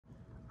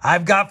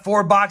I've got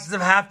 4 boxes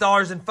of half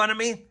dollars in front of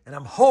me, and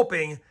I'm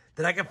hoping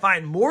that I can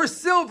find more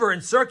silver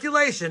in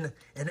circulation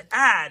and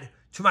add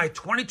to my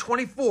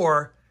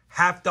 2024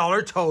 half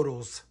dollar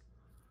totals.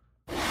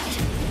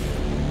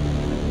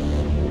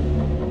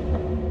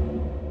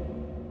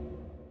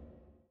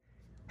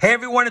 Hey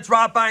everyone, it's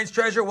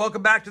RobFindsTreasure.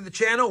 Welcome back to the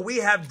channel. We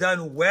have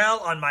done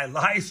well on my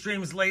live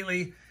streams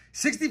lately.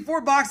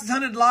 64 boxes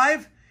hunted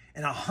live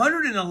and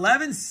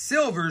 111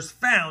 silvers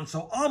found.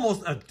 So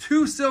almost a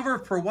 2 silver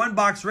per 1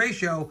 box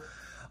ratio.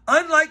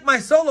 Unlike my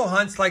solo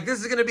hunts, like this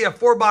is going to be a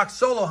 4-box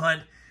solo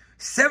hunt,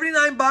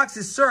 79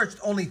 boxes searched,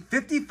 only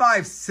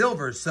 55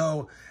 silvers.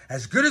 So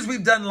as good as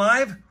we've done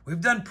live,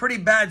 we've done pretty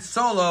bad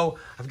solo.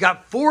 I've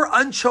got 4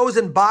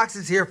 unchosen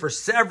boxes here for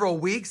several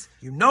weeks.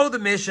 You know the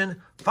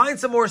mission. Find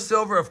some more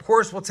silver. Of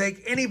course, we'll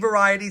take any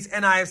varieties,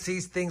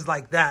 NIFCs, things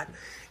like that.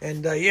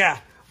 And yeah,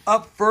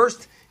 up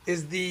first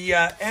is the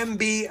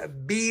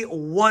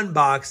MBB1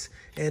 box.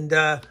 And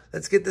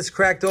let's get this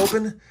cracked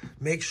open.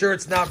 Make sure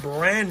it's not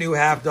brand new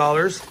half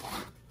dollars.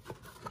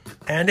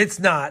 And it's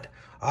not.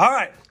 All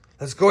right,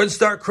 let's go ahead and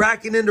start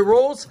cracking into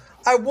rolls.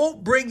 I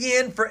won't bring you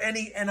in for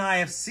any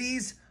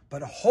NIFCs,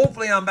 but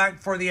hopefully I'm back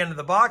before the end of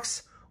the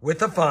box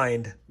with a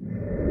find.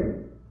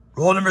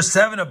 Roll number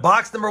 7 of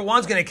box number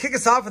 1 is going to kick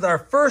us off with our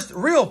first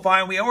real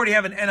find. We already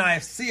have an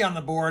NIFC on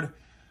the board,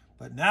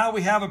 but now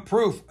we have a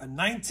proof, a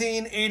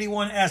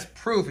 1981 S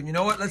proof. And you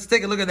know what? Let's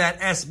take a look at that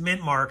S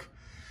mint mark.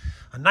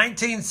 A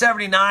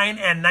 1979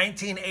 and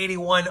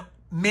 1981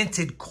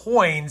 minted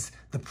coins,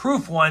 the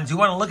proof ones. You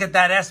want to look at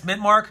that S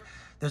mint mark?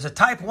 There's a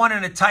type 1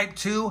 and a type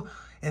 2.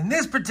 In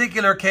this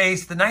particular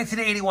case, the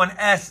 1981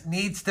 S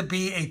needs to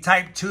be a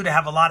type 2 to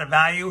have a lot of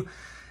value,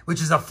 which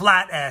is a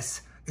flat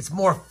S. It's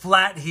more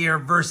flat here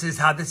versus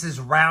how this is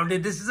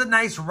rounded. This is a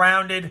nice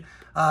rounded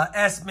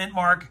S mint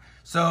mark.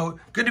 So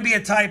going to be a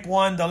type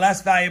 1, the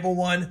less valuable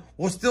one.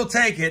 We'll still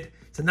take it.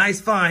 It's a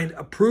nice find,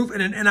 a proof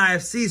and an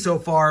NIFC so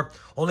far.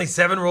 Only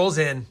 7 rolls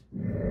in.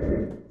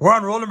 We're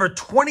on roll number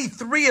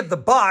 23 of the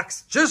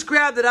box. Just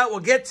grabbed it out. We'll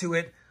get to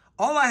it.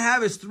 All I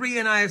have is 3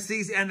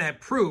 NIFCs and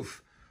that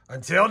proof.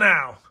 Until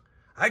now.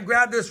 I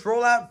grabbed this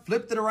roll out,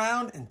 flipped it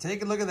around, and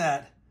take a look at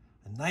that.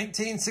 A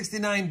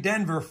 1969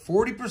 Denver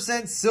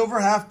 40% silver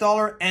half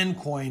dollar end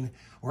coin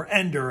or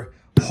ender.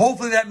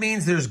 Hopefully that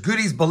means there's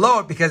goodies below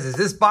it, because as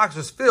this box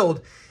was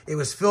filled, it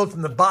was filled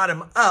from the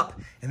bottom up.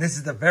 And this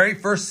is the very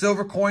first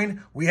silver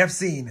coin we have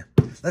seen.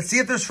 Let's see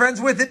if there's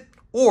friends with it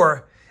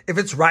or if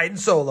it's riding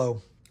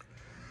solo.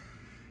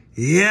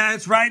 Yeah,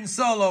 it's riding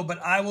solo, but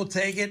I will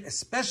take it,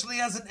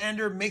 especially as an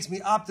ender. Makes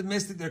me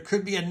optimistic there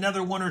could be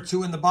another 1 or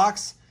 2 in the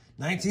box.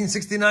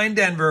 1969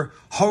 Denver.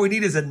 All we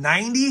need is a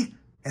 90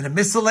 and a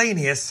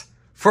miscellaneous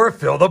for a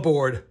fill the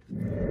board.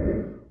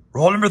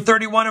 Roll number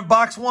 31 of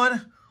box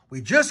 1. We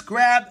just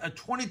grabbed a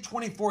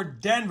 2024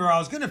 Denver. I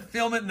was going to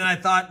film it and then I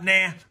thought,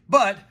 nah.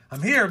 But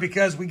I'm here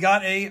because we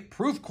got a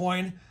proof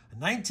coin, a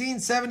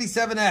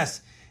 1977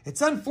 S.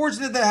 It's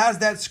unfortunate that it has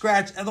that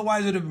scratch.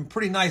 Otherwise, it would have been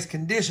pretty nice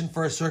condition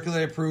for a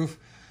circulated proof.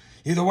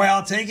 Either way,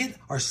 I'll take it.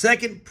 Our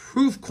second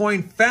proof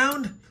coin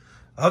found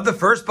of the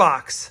first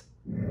box.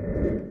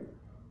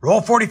 Roll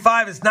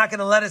 45 is not going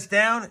to let us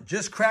down.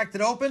 Just cracked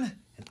it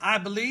open. And I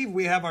believe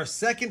we have our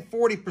second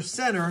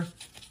 40%er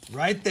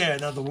right there.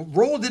 Now, the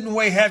roll didn't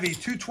weigh heavy,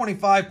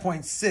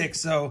 225.6.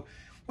 So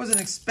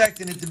wasn't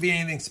expecting it to be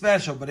anything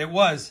special, but it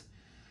was.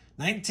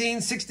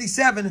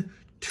 1967,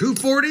 2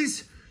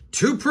 40s,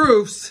 2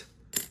 proofs.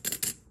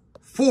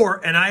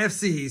 4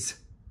 NIFCs,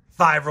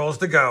 5 rolls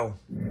to go.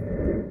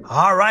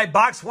 All right,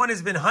 box 1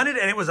 has been hunted,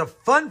 and it was a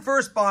fun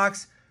first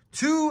box.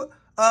 2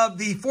 of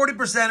the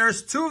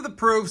 40%ers, 2 of the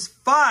proofs,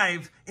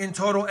 5 in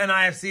total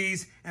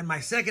NIFCs, and my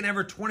second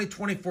ever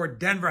 2024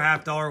 Denver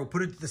half dollar. We'll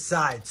put it to the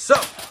side. So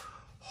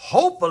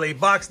hopefully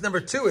box number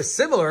 2 is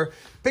similar.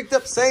 Picked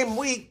up same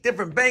week,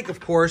 different bank, of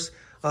course.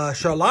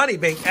 Charlani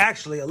Bank,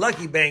 actually, a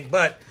lucky bank,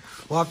 but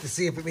we'll have to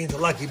see if it means a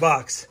lucky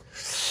box.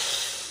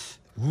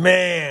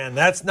 Man,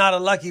 that's not a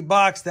lucky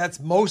box. That's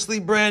mostly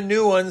brand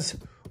new ones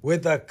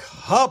with a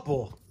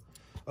couple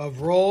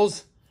of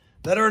rolls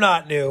that are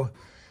not new.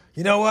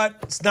 You know what?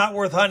 It's not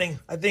worth hunting.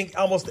 I think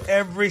almost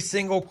every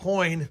single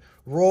coin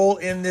roll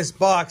in this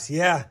box,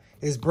 yeah,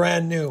 is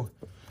brand new.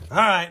 All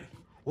right,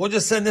 we'll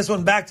just send this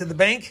one back to the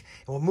bank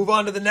and we'll move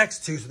on to the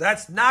next 2. So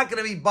that's not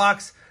going to be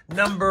box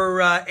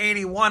number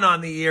 81 on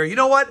the year. You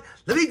know what?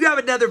 Let me grab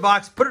another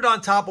box, put it on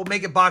top. We'll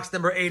make it box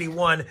number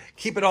 81.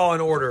 Keep it all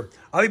in order.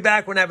 I'll be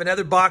back when I have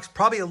another box,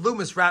 probably a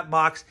Loomis wrap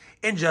box,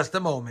 in just a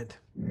moment.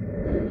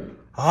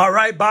 All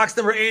right, box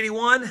number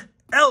 81,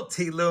 LT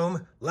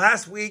Loom.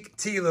 Last week,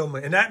 T Loom.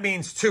 And that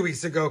means 2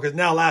 weeks ago, because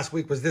now last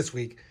week was this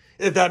week,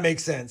 if that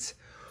makes sense.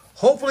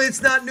 Hopefully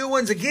it's not new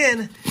ones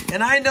again.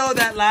 And I know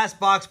that last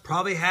box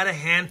probably had a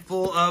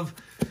handful of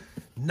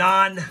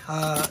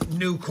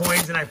non-new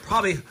coins, and I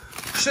probably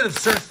should have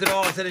searched it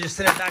all instead of just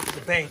sending it back to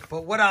the bank.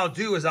 But what I'll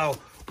do is I'll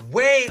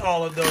weigh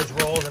all of those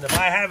rolls, and if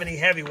I have any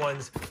heavy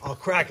ones, I'll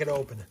crack it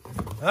open.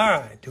 All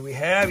right, do we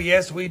have?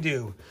 Yes, we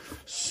do.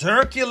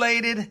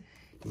 Circulated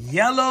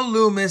yellow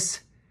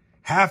Loomis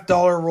half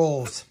dollar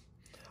rolls.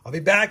 I'll be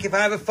back if I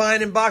have a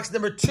find in box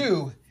number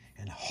 2,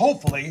 and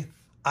hopefully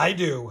I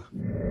do.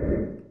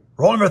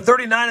 Roll number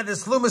 39 of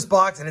this Loomis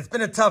box, and it's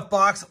been a tough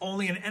box,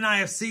 only an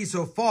NIFC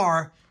so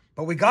far,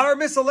 but we got our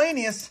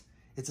miscellaneous.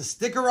 It's a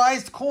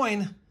stickerized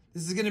coin.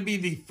 This is going to be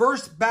the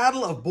first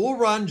Battle of Bull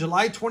Run,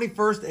 July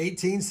 21st,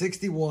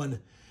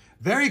 1861.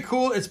 Very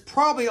cool. It's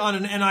probably on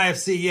an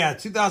NIFC. Yeah,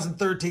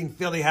 2013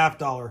 Philly half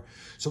dollar.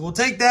 So we'll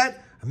take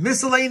that. A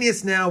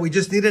miscellaneous now. We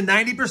just need a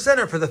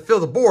 90%er for the fill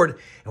the board,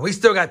 and we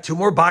still got 2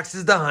 more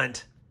boxes to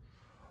hunt.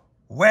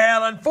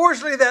 Well,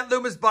 unfortunately, that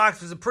Loomis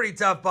box was a pretty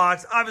tough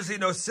box. Obviously,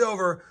 no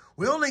silver.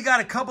 We only got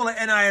a couple of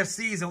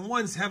NIFCs, and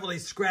one's heavily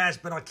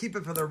scratched, but I'll keep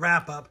it for the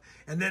wrap-up.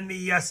 And then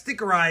the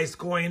stickerized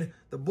coin,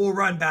 the Bull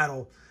Run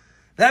Battle.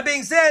 That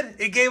being said,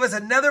 it gave us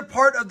another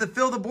part of the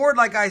fill the board,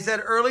 like I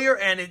said earlier,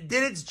 and it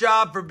did its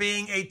job for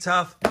being a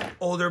tough,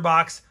 older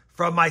box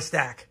from my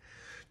stack.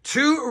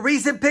 2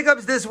 recent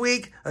pickups this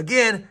week.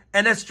 Again,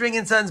 NS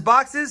String & Sons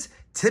boxes.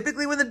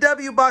 Typically when the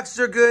W boxes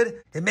are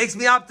good, it makes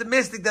me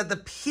optimistic that the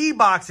P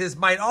boxes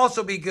might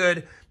also be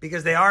good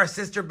because they are a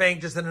sister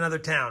bank just in another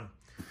town.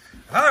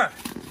 All right,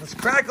 let's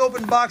crack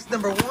open box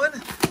number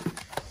 1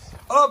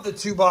 of the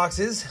 2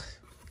 boxes.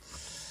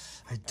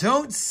 I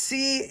don't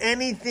see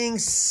anything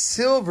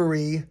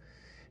silvery,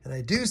 and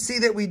I do see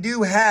that we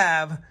do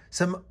have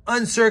some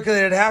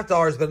uncirculated half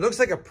dollars, but it looks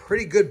like a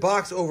pretty good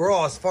box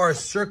overall as far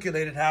as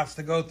circulated halves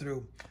to go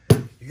through.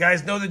 You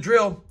guys know the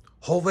drill.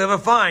 Hopefully have a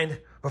find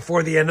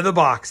before the end of the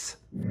box.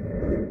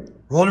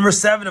 Roll number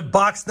 7 of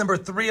box number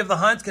 3 of the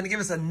hunt's going to give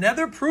us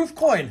another proof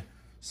coin.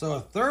 So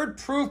a third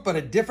proof, but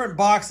a different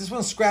box. This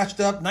one's scratched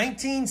up,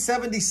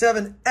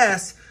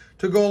 1977S,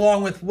 to go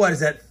along with, what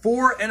is that,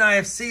 4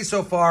 NIFC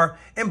so far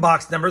in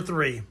box number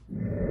 3.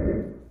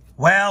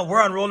 Well,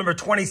 we're on roll number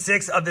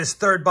 26 of this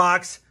third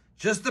box.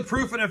 Just the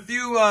proof and a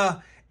few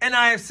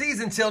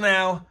NIFCs until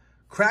now.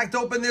 Cracked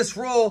open this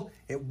roll.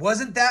 It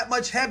wasn't that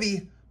much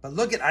heavy, but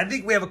look at, I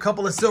think we have a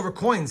couple of silver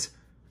coins.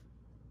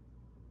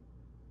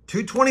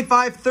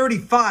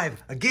 225.35.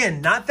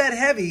 Again, not that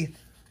heavy,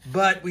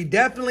 but we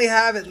definitely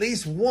have at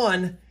least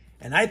one,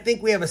 and I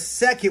think we have a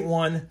second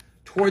one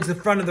towards the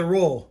front of the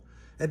roll.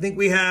 I think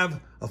we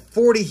have a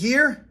 40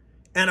 here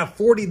and a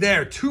 40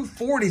 there. 2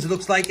 40s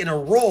looks like in a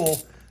roll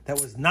that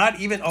was not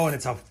even, oh, and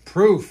it's a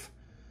proof.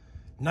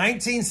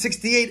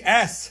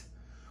 1968S.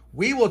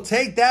 We will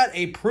take that,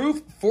 a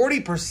proof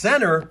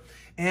 40%er.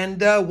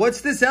 And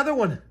what's this other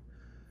one?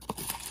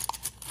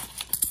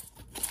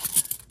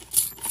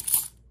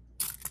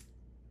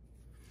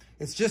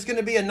 It's just going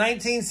to be a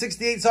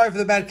 1968. Sorry for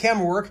the bad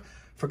camera work.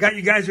 Forgot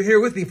you guys are here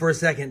with me for a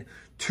second.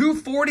 2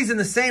 40s in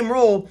the same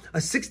roll, a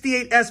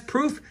 68S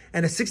proof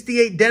and a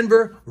 68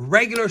 Denver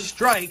regular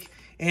strike.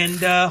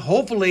 And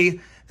hopefully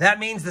that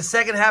means the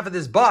second half of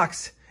this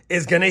box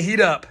is going to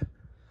heat up.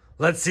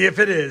 Let's see if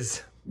it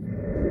is.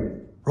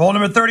 Roll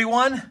number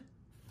 31.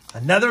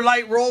 Another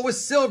light roll with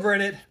silver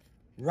in it.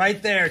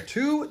 Right there.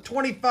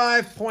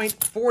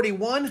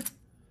 225.41.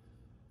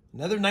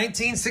 Another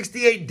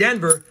 1968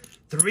 Denver.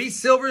 3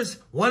 silvers,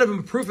 1 of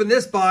them proof in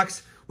this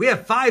box. We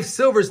have 5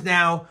 silvers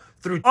now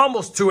through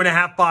almost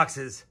 2.5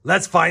 boxes.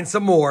 Let's find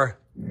some more.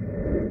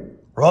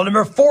 Roll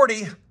number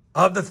 40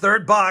 of the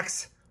third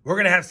box. We're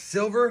going to have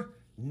silver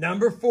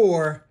number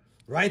 4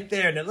 right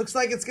there. And it looks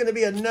like it's going to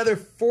be another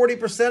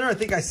 40%er. I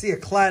think I see a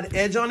clad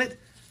edge on it.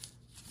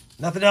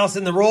 Nothing else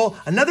in the roll.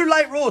 Another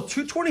light roll,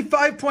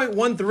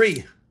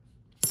 225.13.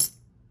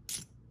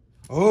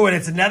 Oh, and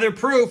it's another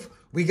proof.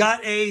 We got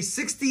a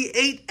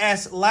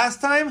 68S last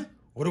time.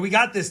 What do we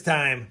got this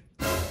time?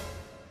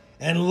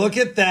 And look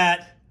at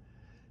that.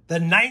 The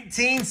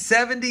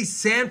 1970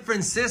 San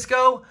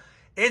Francisco.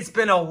 It's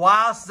been a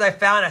while since I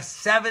found a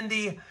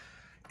 70,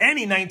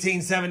 any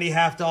 1970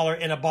 half dollar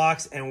in a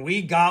box, and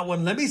we got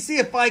one. Let me see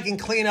if I can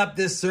clean up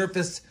this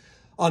surface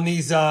on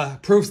these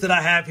proofs that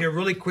I have here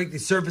really quick,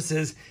 these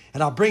surfaces,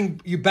 and I'll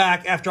bring you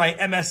back after I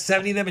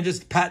MS-70 them and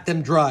just pat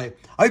them dry.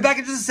 I'll be back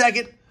in just a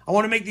second. I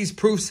want to make these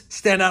proofs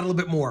stand out a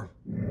little bit more.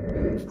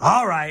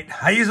 All right,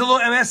 I use a little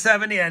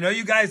MS-70. I know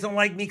you guys don't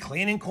like me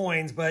cleaning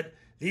coins, but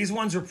these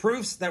ones are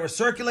proofs that were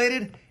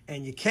circulated,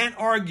 and you can't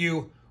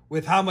argue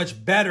with how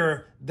much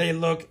better they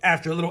look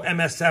after a little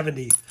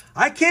MS-70.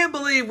 I can't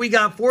believe we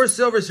got 4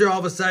 silvers here all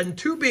of a sudden,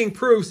 2 being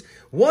proofs,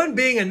 1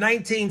 being a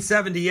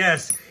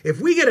 1970S. If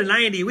we get a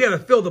 90, we have to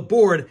fill the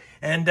board,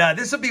 and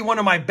this will be one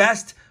of my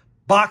best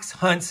box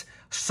hunts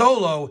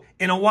solo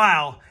in a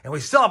while. And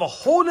we still have a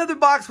whole nother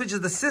box, which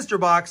is the sister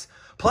box,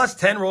 plus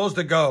 10 rolls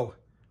to go.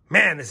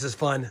 Man, this is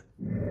fun.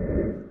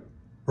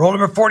 Roll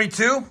number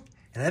 42.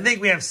 And I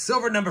think we have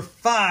silver number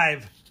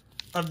 5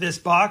 of this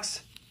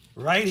box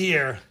right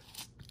here.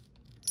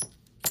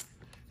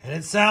 And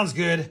it sounds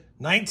good.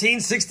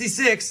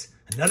 1966,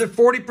 another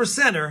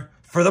 40%er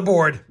for the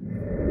board.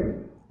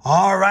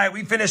 All right,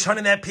 we finished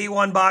hunting that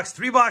P1 box.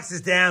 3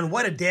 boxes down.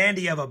 What a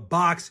dandy of a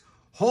box.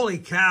 Holy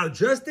cow,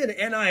 just in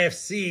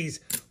NIFCs,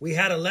 we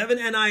had 11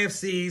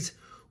 NIFCs.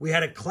 We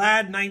had a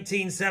clad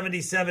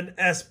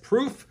 1977S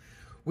proof.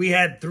 We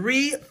had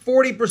 3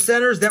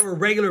 40%ers that were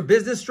regular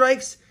business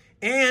strikes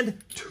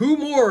and 2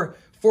 more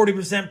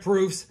 40%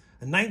 proofs.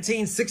 the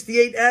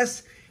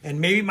 1968S,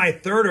 and maybe my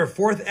third or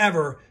fourth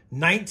ever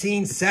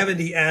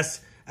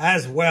 1970S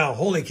as well.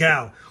 Holy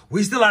cow.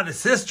 We still have the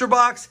sister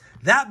box.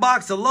 That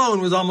box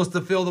alone was almost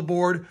to fill the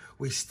board.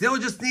 We still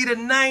just need a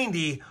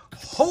 90.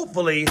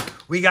 Hopefully,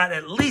 we got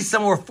at least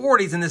some more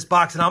 40s in this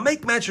box. And I'll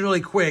make mention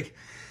really quick.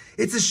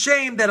 It's a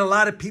shame that a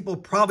lot of people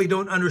probably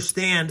don't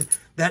understand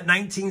that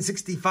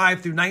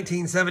 1965 through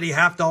 1970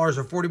 half dollars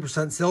are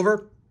 40%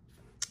 silver.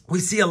 We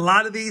see a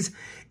lot of these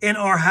in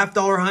our half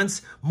dollar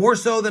hunts, more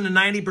so than the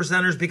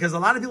 90%ers, because a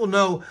lot of people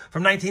know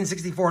from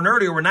 1964 and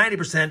earlier we're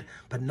 90%,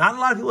 but not a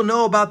lot of people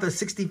know about the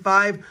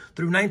 65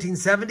 through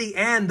 1970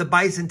 and the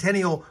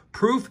bicentennial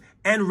proof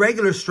and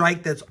regular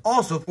strike that's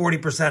also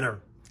 40%er.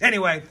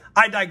 Anyway,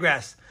 I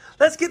digress.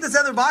 Let's get this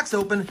other box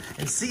open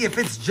and see if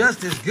it's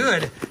just as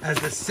good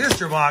as the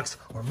sister box,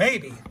 or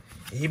maybe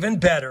even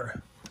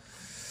better.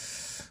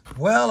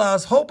 Well, I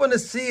was hoping to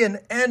see an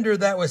ender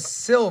that was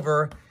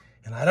silver,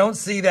 and I don't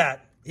see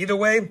that. Either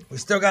way, we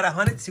still got to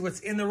hunt it, see what's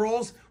in the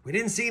rolls. We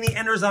didn't see any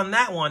enders on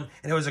that one,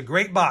 and it was a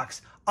great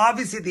box.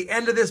 Obviously, at the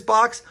end of this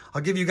box,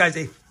 I'll give you guys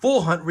a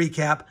full hunt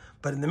recap.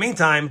 But in the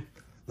meantime,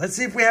 let's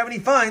see if we have any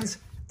finds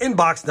in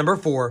box number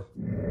 4.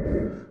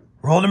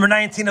 Roll number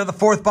 19 of the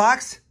 4th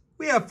box.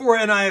 We have 4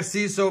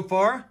 NIFCs so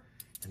far.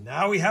 And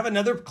now we have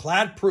another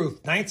clad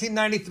proof,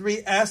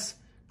 1993S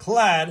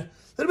clad. A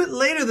little bit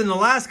later than the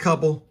last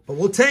couple, but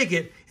we'll take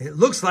it. It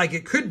looks like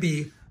it could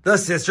be the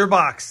sister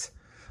box.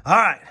 All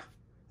right,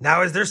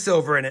 now is there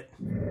silver in it?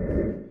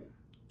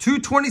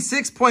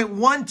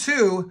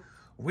 226.12.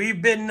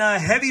 We've been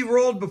heavy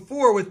rolled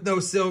before with no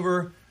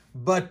silver,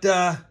 but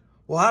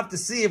we'll have to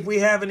see if we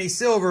have any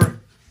silver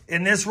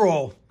in this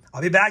roll.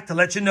 I'll be back to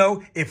let you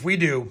know if we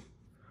do.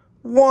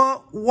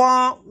 Wah,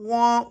 wah,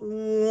 wah,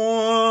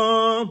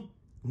 wah.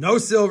 No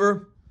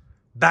silver.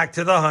 Back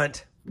to the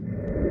hunt.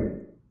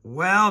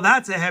 Well,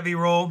 that's a heavy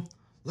roll.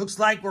 Looks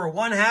like we're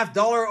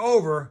 $0.50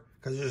 over,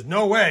 because there's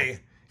no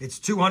way it's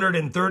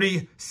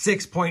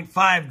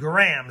 236.5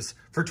 grams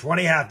for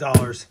 20 half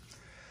dollars.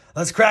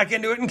 Let's crack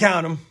into it and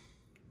count them.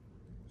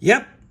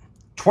 Yep,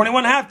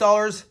 21 half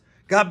dollars.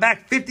 Got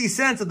back 50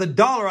 cents of the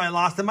dollar I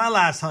lost in my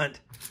last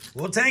hunt.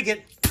 We'll take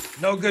it.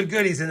 No good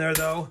goodies in there,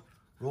 though.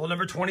 Roll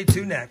number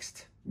 22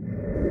 next.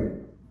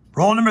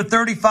 Roll number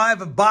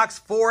 35 of box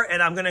 4,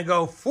 and I'm going to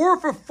go 4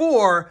 for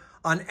 4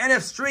 on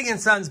NF String &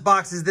 Sons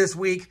boxes this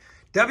week.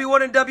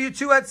 W1 and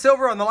W2 had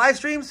silver on the live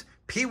streams.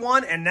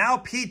 P1 and now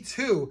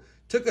P2.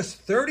 Took us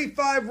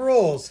 35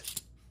 rolls.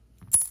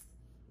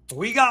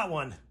 We got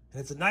one.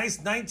 It's a nice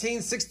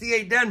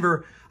 1968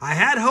 Denver. I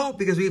had hope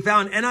because we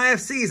found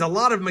NIFCs, a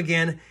lot of them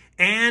again,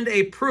 and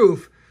a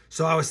proof.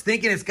 So I was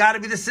thinking it's got to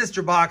be the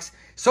sister box.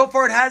 So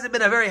far, it hasn't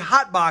been a very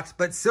hot box,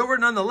 but silver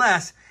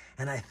nonetheless.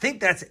 And I think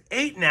that's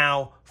 8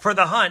 now for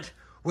the hunt,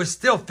 with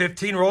still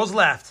 15 rolls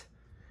left.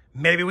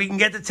 Maybe we can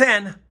get to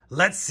 10.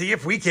 Let's see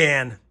if we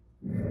can.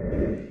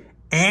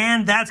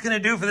 And that's going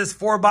to do for this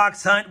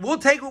 4-box hunt. We'll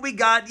take what we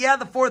got. Yeah,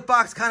 the 4th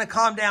box kind of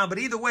calmed down, but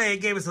either way,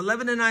 it gave us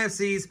 11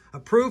 NIFCs, a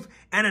proof,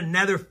 and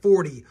another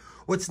 40.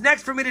 What's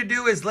next for me to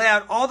do is lay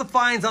out all the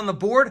finds on the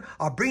board.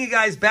 I'll bring you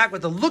guys back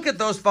with a look at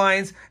those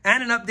finds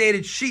and an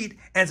updated sheet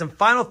and some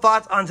final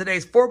thoughts on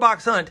today's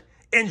 4-box hunt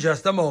in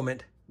just a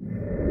moment.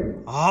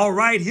 All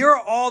right, here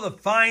are all the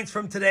finds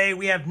from today.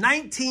 We have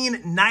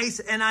 19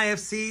 nice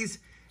NIFCs,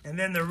 and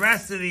then the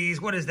rest of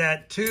these, what is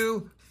that?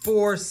 2,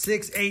 4,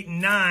 6, 8,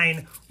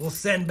 9 we'll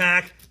send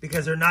back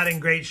because they're not in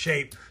great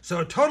shape. So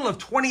a total of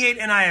 28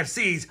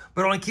 NIFCs,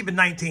 but only keeping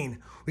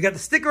 19. We got the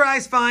sticker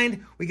eyes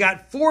find, we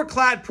got 4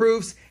 clad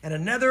proofs, and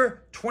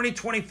another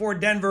 2024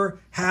 Denver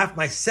half,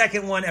 my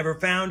second one ever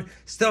found.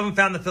 Still haven't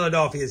found the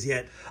Philadelphias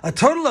yet. A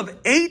total of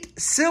 8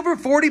 silver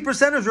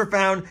 40%ers were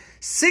found.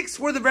 6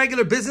 were the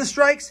regular business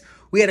strikes.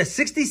 We had a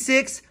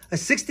 66, a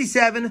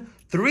 67,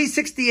 3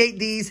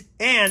 68Ds,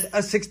 and a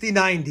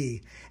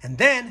 69D. And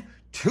then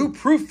 2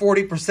 proof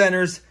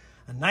 40%ers,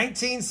 a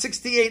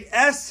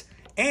 1968S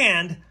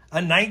and a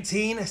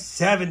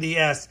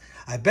 1970S.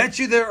 I bet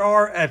you there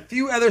are a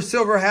few other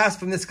silver halves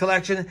from this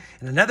collection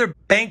and another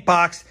bank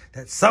box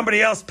that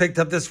somebody else picked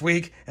up this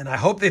week, and I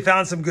hope they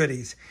found some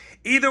goodies.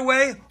 Either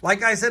way,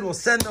 like I said, we'll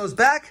send those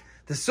back.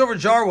 The silver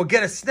jar will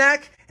get a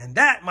snack, and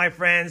that, my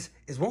friends,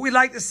 is what we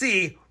like to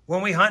see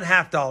when we hunt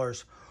half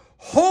dollars.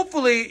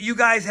 Hopefully, you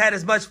guys had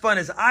as much fun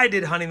as I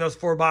did hunting those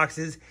 4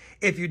 boxes.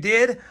 If you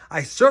did,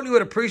 I certainly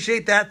would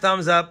appreciate that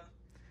thumbs up.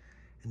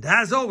 And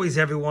as always,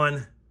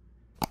 everyone,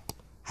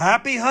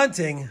 happy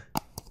hunting,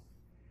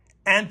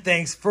 and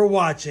thanks for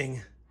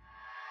watching.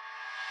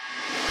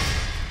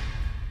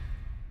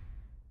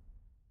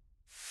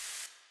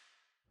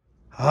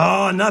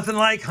 Oh, nothing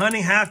like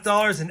hunting half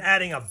dollars and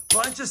adding a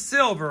bunch of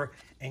silver,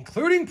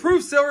 including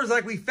proof silvers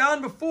like we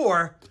found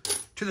before,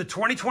 to the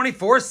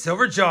 2024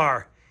 silver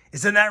jar.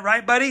 Isn't that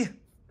right, buddy?